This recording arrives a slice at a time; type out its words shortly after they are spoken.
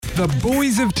The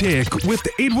Boys of Tech with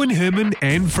Edwin Herman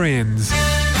and friends.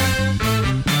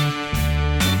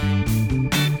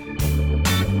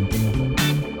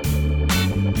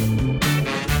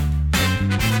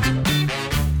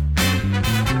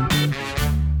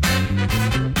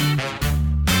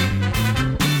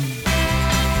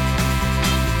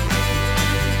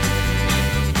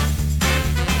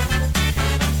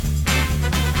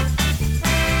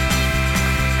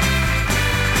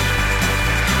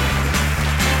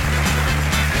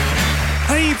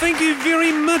 Thank you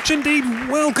very much indeed.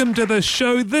 Welcome to the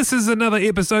show. This is another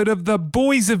episode of The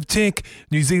Boys of Tech,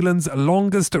 New Zealand's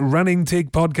longest running tech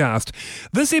podcast.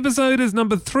 This episode is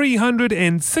number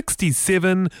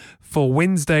 367 for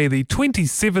Wednesday, the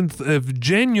 27th of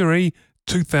January,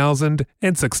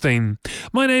 2016.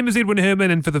 My name is Edwin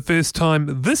Herman, and for the first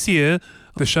time this year,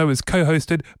 the show is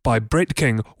co-hosted by Brett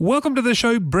King. Welcome to the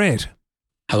show, Brett.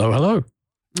 Hello, hello.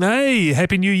 Hey,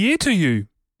 Happy New Year to you.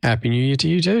 Happy New Year to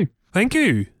you too. Thank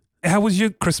you. How was your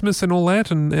Christmas and all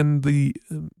that and the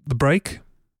break?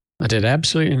 I did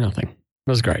absolutely nothing. It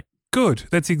was great. Good.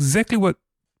 That's exactly what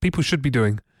people should be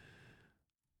doing.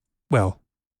 Well,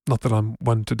 not that I'm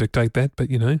one to dictate that, but,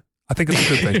 you know, I think it's a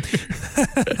good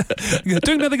thing.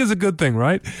 Doing nothing is a good thing,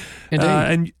 right?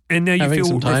 Indeed. And now you having feel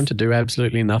some time to do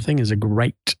absolutely nothing is a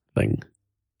great thing.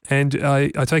 And I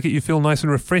take it you feel nice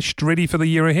and refreshed, ready for the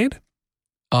year ahead?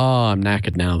 Oh, I'm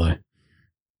knackered now, though.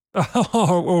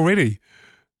 Oh, already?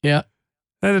 Yeah.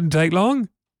 That didn't take long.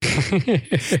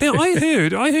 Now, I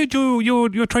heard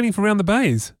you're training for Round the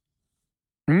Bays.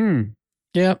 Yeah.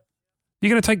 You're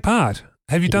going to take part.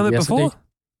 Have you done it before? Indeed.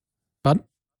 Pardon?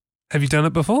 Have you done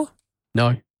it before?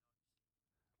 No.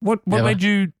 What made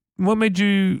you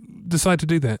decide to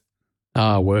do that?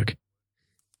 Work.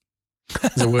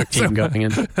 There's a work team going in.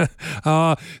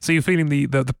 So you're feeling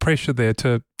the pressure there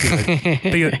to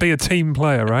be a team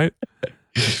player, right?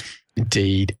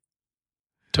 Indeed.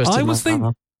 I was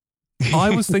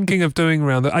thinking of doing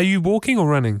round. Are you walking or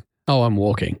running? Oh, I'm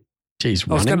walking. Jeez,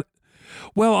 running.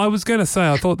 I was going to say,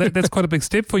 I thought that's quite a big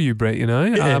step for you, Brett, you know?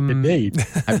 Yeah, indeed.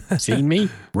 Have you seen me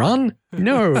run?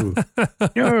 No.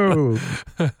 Okay.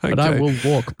 But I will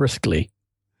walk briskly.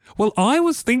 Well, I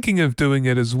was thinking of doing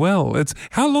it as well.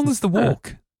 How long is the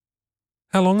walk?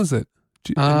 How long is it?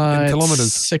 In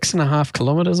kilometres? 6.5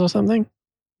 kilometres or something.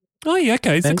 Oh, yeah,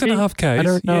 okay. 6.5 Ks. I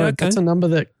don't know. Yeah, okay. That's a number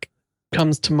that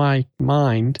comes to my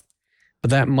mind,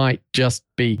 but that might just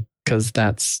be because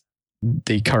that's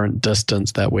the current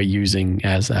distance that we're using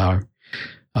as our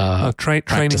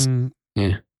training.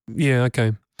 Yeah. Yeah,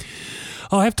 okay.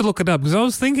 I'll have to look it up because I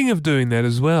was thinking of doing that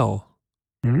as well.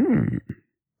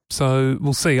 So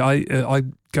we'll see. I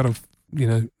got to,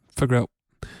 figure out,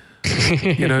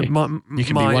 you can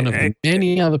be one of the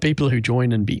many other people who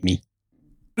join and beat me.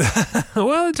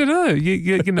 Well, I don't know.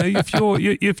 You know,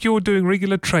 if you're doing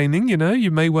regular training,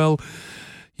 you may well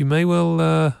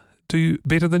do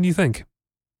better than you think.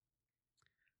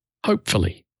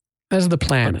 Hopefully, that's the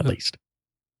plan at least.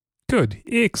 Good,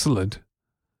 excellent.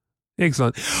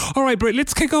 All right, Brett.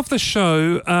 Let's kick off the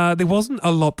show. There wasn't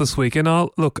a lot this week, and I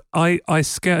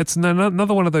scoured. It's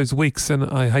another one of those weeks, and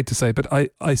I hate to say, but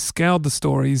I scoured the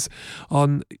stories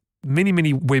on many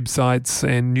websites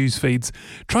and news feeds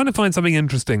trying to find something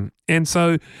interesting. And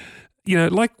so,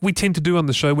 like we tend to do on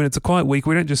the show when it's a quiet week,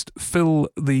 we don't just fill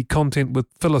the content with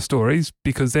filler stories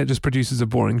because that just produces a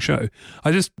boring show.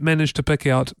 I just managed to pick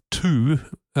out two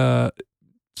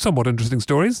somewhat interesting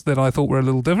stories that I thought were a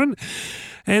little different.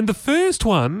 And the first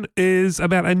one is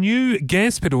about a new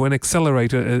gas pedal, an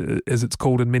accelerator, as it's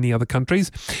called in many other countries.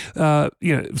 So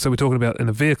we're talking about in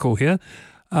a vehicle here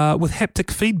with haptic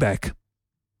feedback.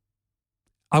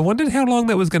 I wondered how long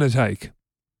that was going to take.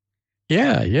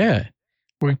 Yeah.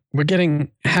 We're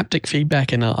getting haptic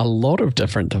feedback in a lot of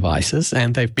different devices,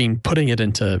 and they've been putting it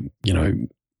into,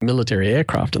 military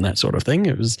aircraft and that sort of thing.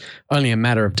 It was only a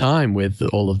matter of time with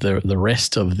all of the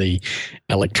rest of the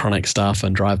electronic stuff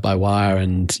and drive-by-wire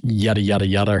and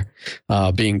yada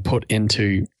being put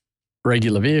into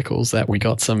regular vehicles that we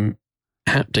got some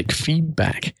haptic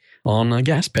feedback on a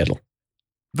gas pedal.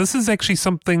 This is actually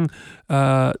something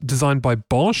designed by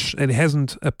Bosch. It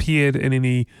hasn't appeared in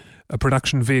any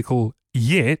production vehicle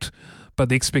yet, but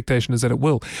the expectation is that it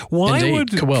will.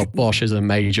 Bosch is a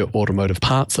major automotive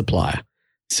parts supplier.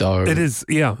 So it is,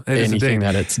 yeah. Anything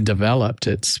that it's developed,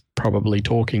 it's probably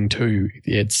talking to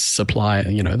its supplier,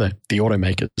 the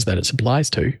automakers that it supplies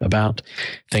to about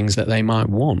things that they might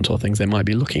want or things they might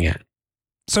be looking at.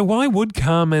 So why would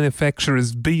car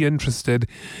manufacturers be interested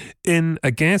in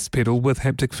a gas pedal with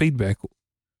haptic feedback?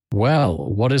 Well,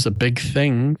 what is a big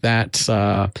thing that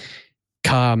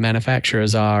car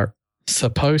manufacturers are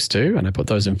supposed to, and I put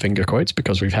those in finger quotes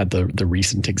because we've had the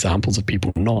recent examples of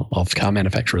people of car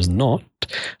manufacturers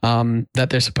that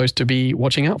they're supposed to be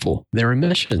watching out for their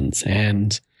emissions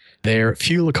and their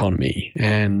fuel economy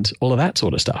and all of that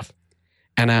sort of stuff.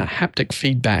 And a haptic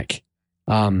feedback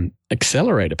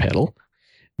accelerator pedal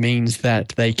means that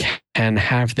they can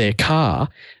have their car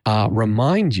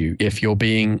remind you if you're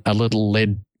being a little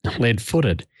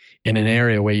lead-footed in an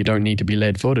area where you don't need to be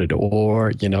lead-footed,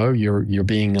 or you're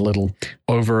being a little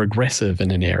over-aggressive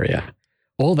in an area.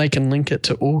 Or they can link it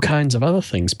to all kinds of other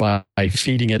things by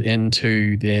feeding it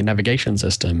into their navigation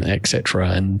system, etc.,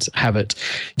 and have it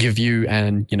give you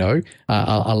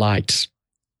a light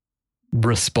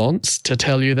response to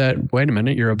tell you that, wait a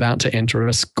minute, you're about to enter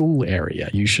a school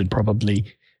area. You should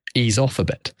probably ease off a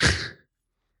bit.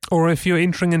 Or if you're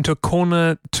entering into a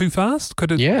corner too fast,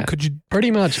 could you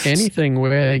pretty much anything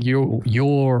where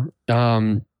your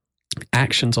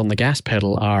actions on the gas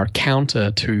pedal are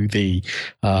counter to the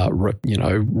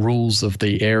rules of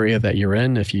the area that you're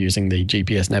in if you're using the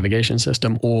GPS navigation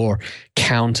system, or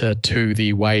counter to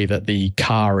the way that the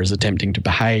car is attempting to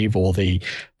behave, or the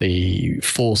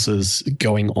forces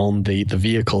going on the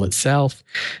vehicle itself,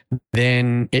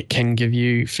 then it can give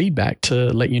you feedback to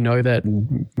let you know that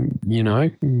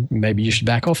maybe you should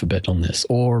back off a bit on this,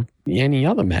 or any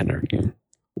other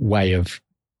way of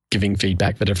giving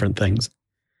feedback for different things.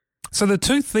 So the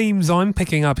two themes I'm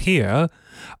picking up here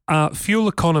are fuel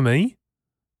economy,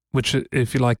 which,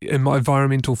 if you like,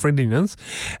 environmental friendliness.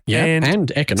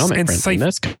 And economic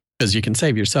friendliness, because you can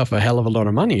save yourself a hell of a lot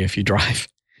of money if you drive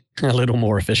a little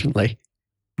more efficiently.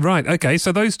 Right, okay,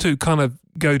 so those two kind of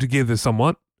go together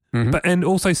somewhat. Mm-hmm. And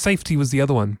also safety was the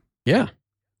other one. Yeah.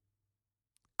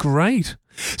 Great.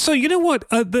 So you know what?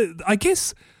 I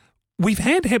guess we've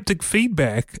had haptic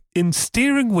feedback in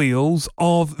steering wheels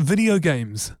of video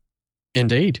games.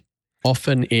 Indeed.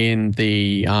 Often in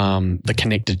the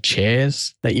connected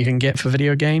chairs that you can get for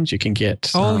video games, you can get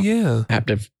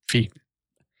haptic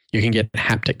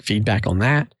feedback on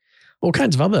that. All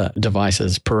kinds of other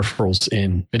devices, peripherals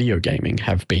in video gaming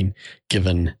have been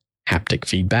given haptic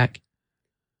feedback.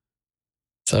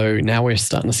 So now we're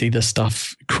starting to see this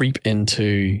stuff creep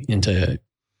into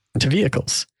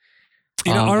vehicles.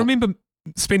 I remember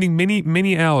spending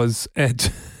many hours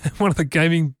at one of the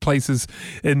gaming places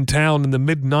in town in the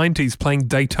mid-90s playing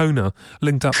Daytona,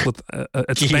 linked up with a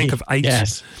bank of 8.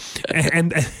 Yes.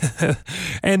 and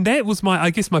that was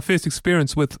my first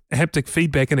experience with haptic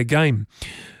feedback in a game.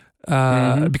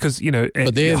 Because,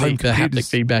 but there the haptic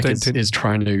feedback is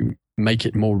trying to make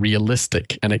it more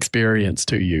realistic an experience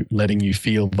to you, letting you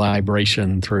feel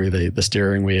vibration through the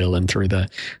steering wheel and through the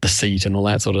seat and all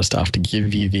that sort of stuff, to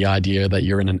give you the idea that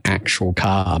you're in an actual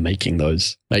car making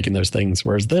those things.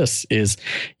 Whereas this is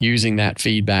using that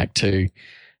feedback to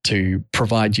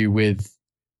provide you with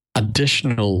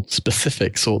additional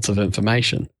specific sorts of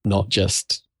information, not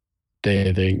just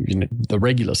the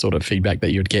regular sort of feedback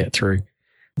that you'd get through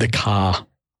the car,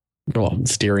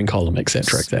 steering column,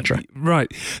 etc.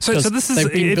 Right. So this is,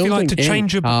 if you like to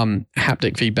change your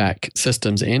haptic feedback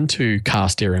systems into car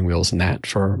steering wheels and that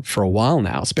for a while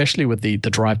now, especially with the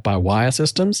drive-by-wire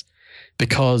systems,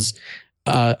 because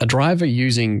a driver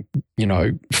using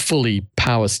fully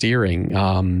power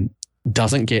steering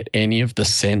doesn't get any of the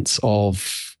sense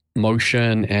of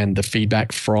motion and the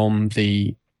feedback from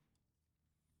the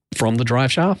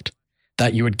drive shaft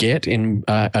that you would get in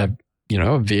a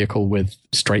vehicle with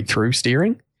straight through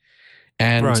steering.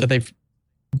 And so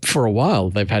for a while,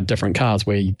 they've had different cars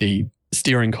where the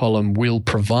steering column will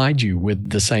provide you with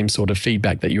the same sort of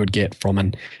feedback that you would get from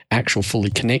an actual fully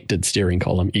connected steering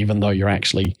column, even though you're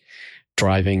actually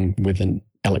driving with an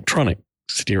electronic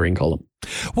steering column.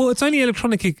 Well, it's only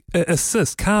electronic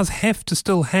assist. Cars have to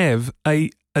still have a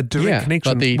direct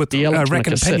connection with the electronic rack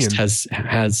and pinion. assist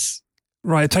has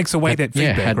right, it takes away that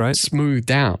feedback, right? Smoothed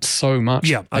out so much.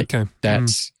 Yeah, okay.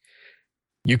 That's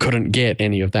you couldn't get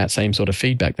any of that same sort of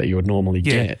feedback that you would normally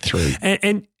get through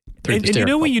the steering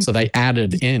column. So they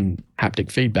added in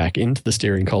haptic feedback into the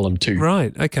steering column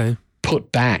to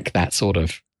put back that sort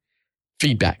of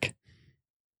feedback.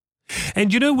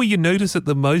 And where you notice it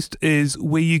the most is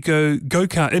where you go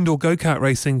indoor go-kart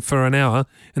racing for an hour,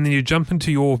 and then you jump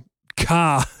into your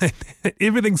car and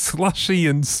everything's slushy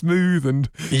and smooth and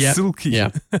silky.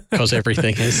 Yeah, because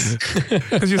everything is.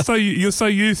 Because you're so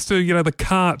used to the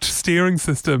kart steering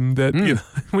system that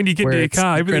when you get to your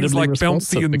car, everything's like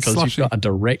bouncy and because slushy. You've got a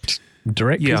direct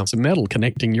piece of metal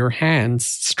connecting your hands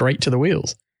straight to the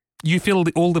wheels. You feel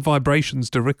all the vibrations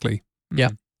directly.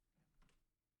 Yeah.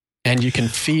 And you can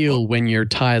feel when your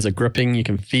tires are gripping. You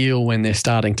can feel when they're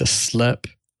starting to slip.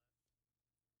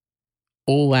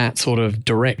 all that sort of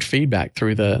direct feedback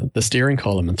through the steering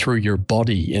column and through your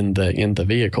body in the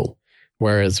vehicle.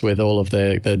 Whereas with all of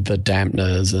the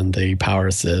dampeners and the power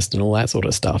assist and all that sort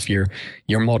of stuff, your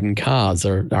modern cars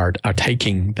are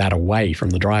taking that away from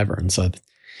the driver. And so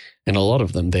in a lot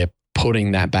of them, they're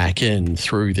putting that back in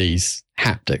through these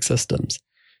haptic systems.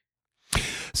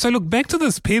 So look, back to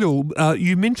this pedal,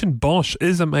 you mentioned Bosch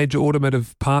is a major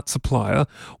automotive parts supplier.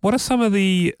 What are some of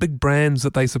the big brands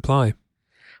that they supply?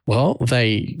 Well,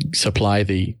 they supply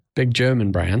the big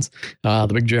German brands,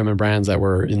 the big German brands that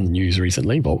were in the news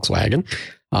recently, Volkswagen,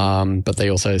 but they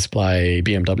also supply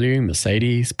BMW,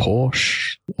 Mercedes,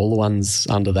 Porsche, all the ones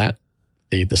under that,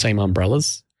 the same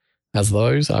umbrellas as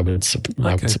those, I would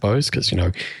suppose, because,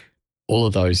 all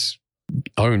of those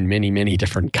own many, many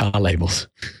different car labels.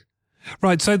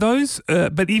 Right, so those,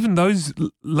 but even those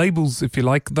labels, if you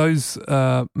like, those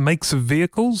makes of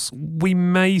vehicles, we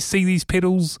may see these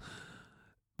pedals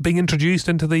being introduced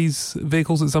into these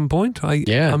vehicles at some point. I'm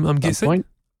guessing. Point.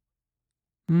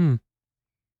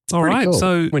 All right, cool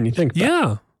so when you think,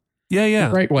 yeah, a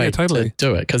great way totally to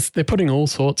do it, because they're putting all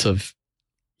sorts of,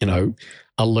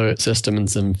 alert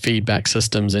systems and feedback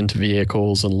systems into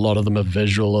vehicles, and a lot of them are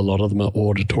visual, a lot of them are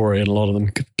auditory, and a lot of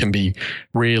them can be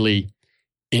really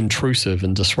intrusive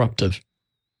and disruptive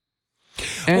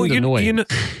and annoying.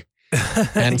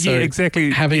 And so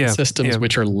exactly. Having systems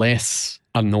which are less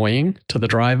annoying to the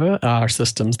driver are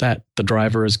systems that the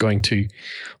driver is going to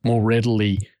more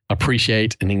readily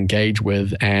appreciate and engage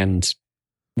with and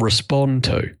respond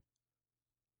to.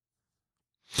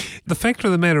 The fact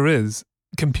of the matter is,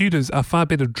 computers are far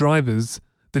better drivers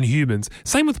than humans.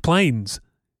 Same with planes.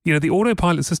 The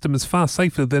autopilot system is far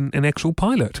safer than an actual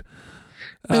pilot.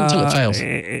 Until it fails.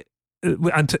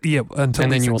 Until and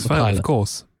then you want the pilot. Of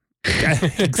course.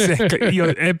 Exactly.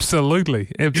 Absolutely.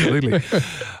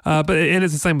 But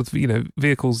it's the same with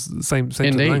vehicles. Same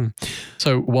Indeed. thing.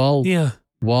 So while the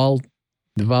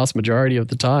vast majority of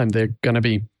the time they're going to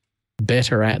be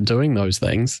better at doing those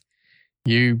things,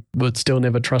 you would still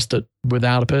never trust it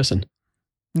without a person.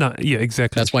 No. Yeah.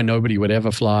 Exactly. That's why nobody would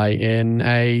ever fly in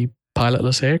a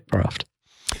pilotless aircraft.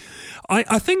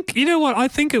 I think what I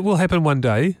think it will happen one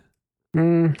day.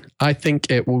 I think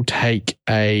it will take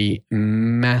a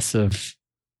massive,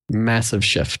 massive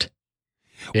shift.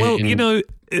 Well,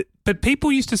 but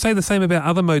people used to say the same about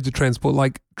other modes of transport,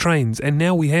 like trains, and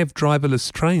now we have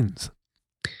driverless trains.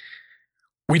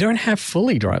 We don't have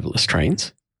fully driverless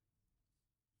trains.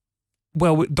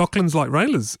 Well, Docklands Light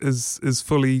Rail is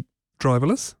fully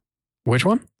driverless. Which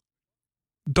one?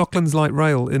 Docklands Light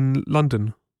Rail in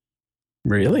London.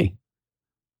 Really?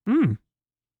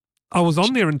 I was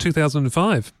on there in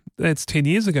 2005. That's 10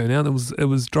 years ago now. It was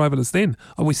driverless then.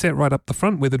 And we sat right up the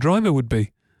front where the driver would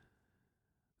be.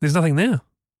 There's nothing there.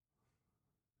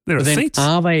 There are seats.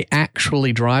 Are they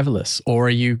actually driverless, or are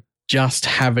you just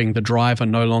having the driver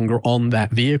no longer on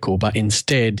that vehicle, but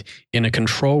instead in a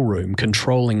control room,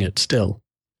 controlling it still,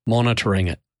 monitoring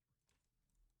it?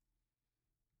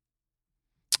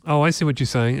 Oh, I see what you're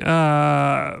saying.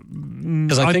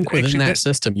 Because I think within that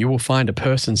system, you will find a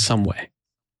person somewhere.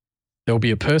 There will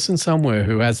be a person somewhere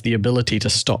who has the ability to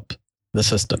stop the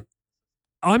system.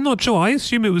 I'm not sure. I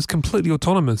assume it was completely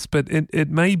autonomous, but it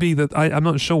may be that I'm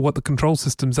not sure what the control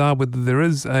systems are, whether there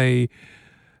is a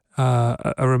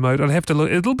remote. I'd have to look.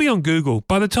 It'll be on Google.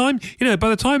 By the time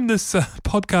this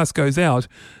podcast goes out,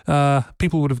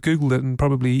 people would have Googled it and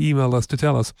probably emailed us to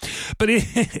tell us. But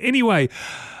anyway,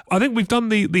 I think we've done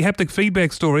the haptic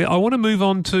feedback story. I want to move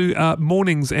on to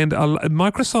mornings and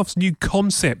Microsoft's new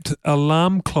concept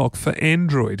alarm clock for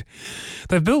Android.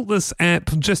 They've built this app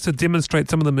just to demonstrate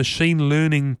some of the machine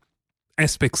learning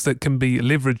aspects that can be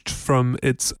leveraged from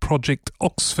its Project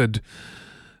Oxford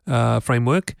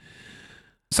framework.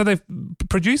 So they've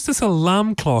produced this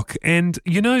alarm clock, and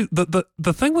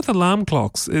the thing with alarm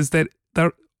clocks is that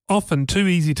they're often too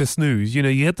easy to snooze. You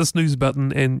hit the snooze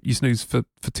button and you snooze for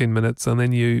 10 minutes, and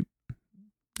then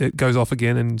it goes off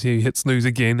again and you hit snooze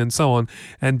again and so on.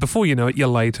 And before you know it, you're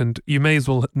late and you may as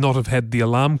well not have had the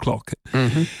alarm clock.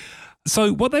 Mm-hmm.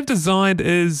 So what they've designed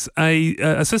is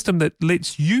a system that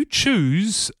lets you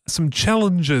choose some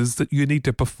challenges that you need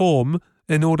to perform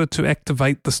in order to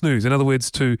activate the snooze. In other words,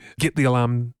 to get the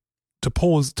alarm to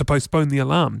postpone the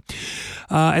alarm.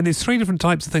 And there's 3 different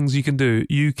types of things you can do.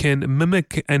 You can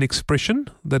mimic an expression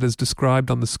that is described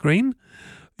on the screen.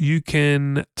 You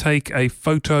can take a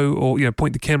photo or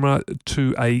point the camera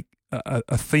to a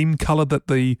theme color that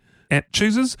the app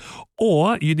chooses,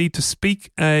 or you need to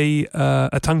speak a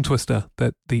tongue twister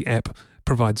that the app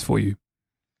provides for you.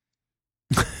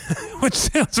 which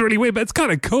sounds really weird, but it's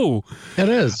kind of cool. It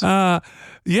is.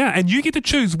 Yeah, and you get to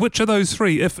choose which of those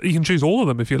three, if you can choose all of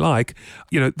them if you like,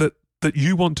 that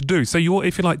you want to do. So you're,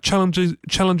 if you like,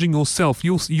 challenging yourself.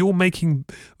 You're making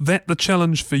that the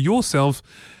challenge for yourself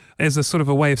as a sort of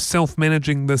a way of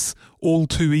self-managing this all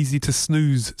too easy to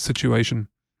snooze situation.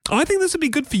 I think this would be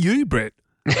good for you, Brett.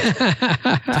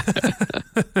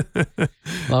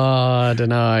 I don't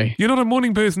know. You're not a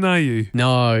morning person, are you?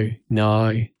 No,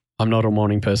 I'm not a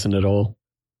morning person at all.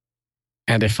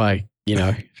 And if I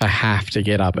have to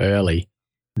get up early,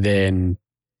 then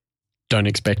don't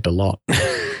expect a lot.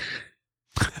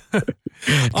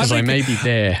 Because I may be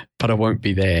there, but I won't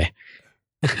be there.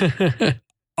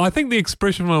 I think the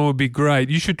expression one would be great.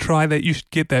 You should try that. You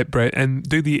should get that, Brett, and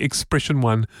do the expression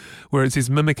one where it says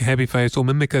mimic a happy face or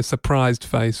mimic a surprised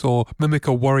face or mimic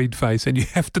a worried face, and you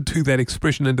have to do that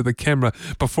expression into the camera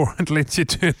before it lets you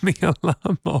turn the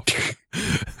alarm off.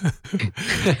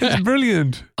 It's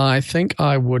brilliant. I think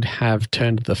I would have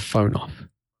turned the phone off.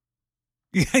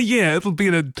 Yeah, it'll be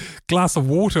in a glass of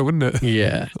water, wouldn't it?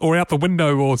 Yeah. Or out the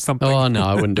window or something. Oh, no,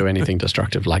 I wouldn't do anything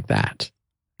destructive like that.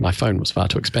 My phone was far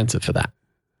too expensive for that.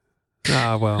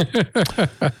 Ah, well.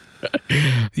 But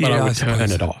I would turn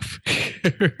it off.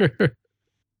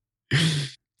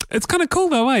 It's kind of cool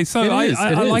though, eh? So I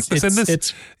like this. And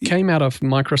it came out of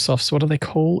Microsoft's, what do they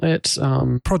call it?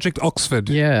 Project Oxford.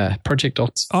 Yeah, Project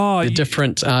Oxford. Oh,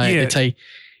 different.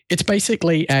 It's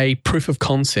basically a proof of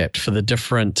concept for the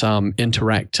different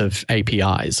interactive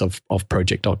APIs of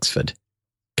Project Oxford,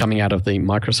 coming out of the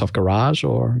Microsoft Garage,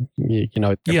 or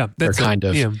they're kind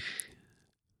of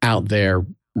out there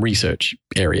research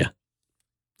area.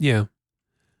 Yeah.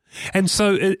 And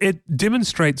so it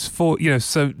demonstrates for,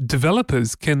 so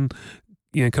developers can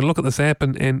look at this app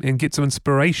and get some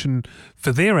inspiration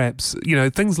for their apps.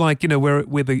 Things like,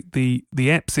 where the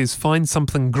app says find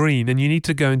something green, and you need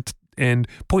to go and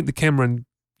point the camera and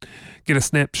get a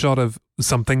snapshot of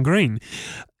something green.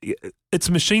 It's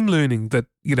machine learning that,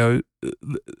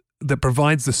 that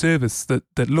provides the service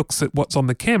that looks at what's on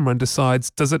the camera and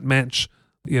decides, does it match,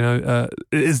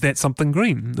 is that something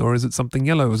green, or is it something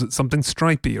yellow? Is it something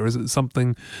stripy, or is it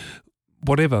something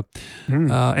whatever?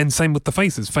 And same with the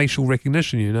faces, facial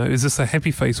recognition. Is this a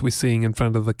happy face we're seeing in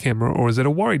front of the camera, or is it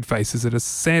a worried face? Is it a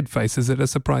sad face? Is it a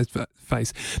surprised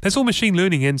face? That's all machine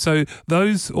learning, and so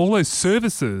all those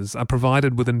services are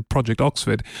provided within Project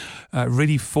Oxford,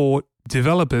 ready for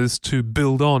developers to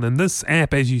build on. And this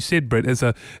app, as you said, Brett, is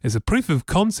a proof of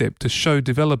concept to show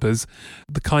developers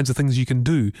the kinds of things you can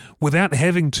do without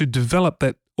having to develop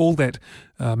all that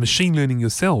machine learning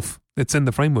yourself. It's in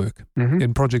the framework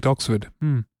in Project Oxford.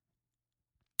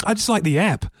 I just like the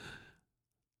app.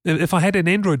 If I had an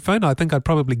Android phone, I think I'd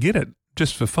probably get it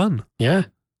just for fun. Yeah.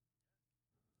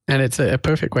 And it's a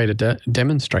perfect way to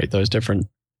demonstrate those different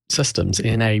systems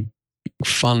in a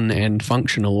fun and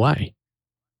functional way.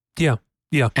 Yeah.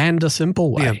 And a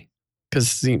simple way.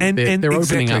 Because they're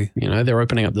opening up, they're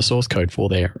opening up the source code for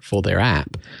their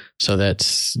app, so that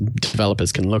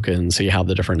developers can look and see how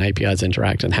the different APIs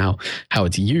interact and how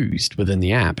it's used within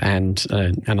the app. And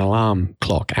an alarm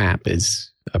clock app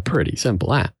is a pretty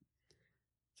simple app,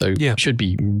 so it should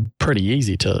be pretty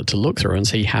easy to look through and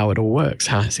see how it all works,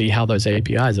 see how those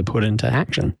APIs are put into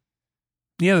action.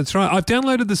 Yeah, that's right. I've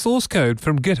downloaded the source code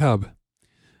from GitHub.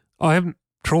 I haven't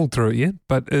trawled through it yet,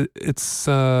 but it's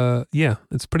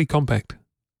pretty compact.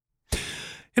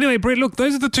 Anyway, Brett, look,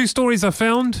 those are the two stories I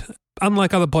found.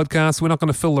 Unlike other podcasts, we're not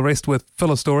going to fill the rest with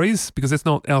filler stories because that's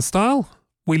not our style.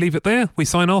 We leave it there, we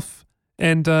sign off,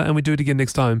 and we do it again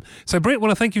next time. So, Brett, I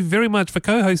want to thank you very much for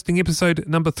co-hosting episode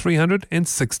number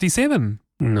 367.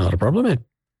 Not a problem, man.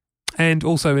 And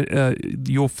also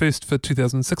your first for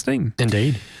 2016.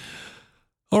 Indeed.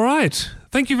 All right.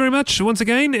 Thank you very much once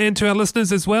again, and to our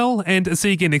listeners as well. And see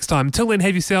you again next time. Till then,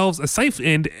 have yourselves a safe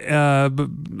and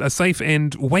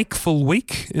wakeful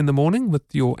week in the morning with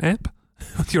your app,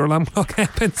 with your alarm clock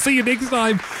app. And see you next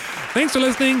time. Thanks for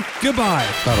listening. Goodbye.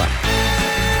 Bye-bye.